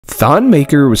Thon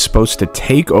Maker was supposed to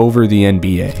take over the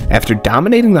NBA. After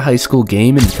dominating the high school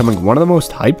game and becoming one of the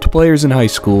most hyped players in high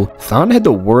school, Thon had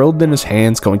the world in his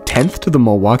hands, going 10th to the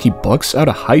Milwaukee Bucks out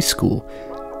of high school.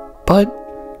 But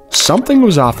something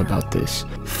was off about this.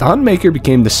 Thon Maker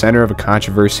became the center of a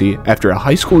controversy after a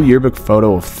high school yearbook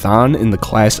photo of Thon in the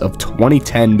class of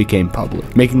 2010 became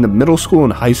public, making the middle school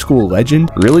and high school legend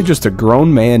really just a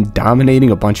grown man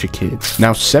dominating a bunch of kids.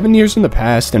 Now 7 years in the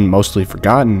past and mostly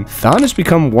forgotten, Thon has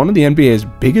become one of the NBA's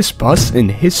biggest busts in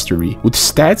history, with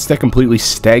stats that completely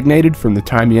stagnated from the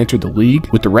time he entered the league.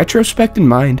 With the retrospect in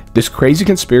mind, this crazy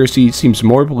conspiracy seems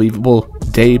more believable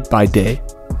day by day.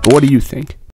 But what do you think?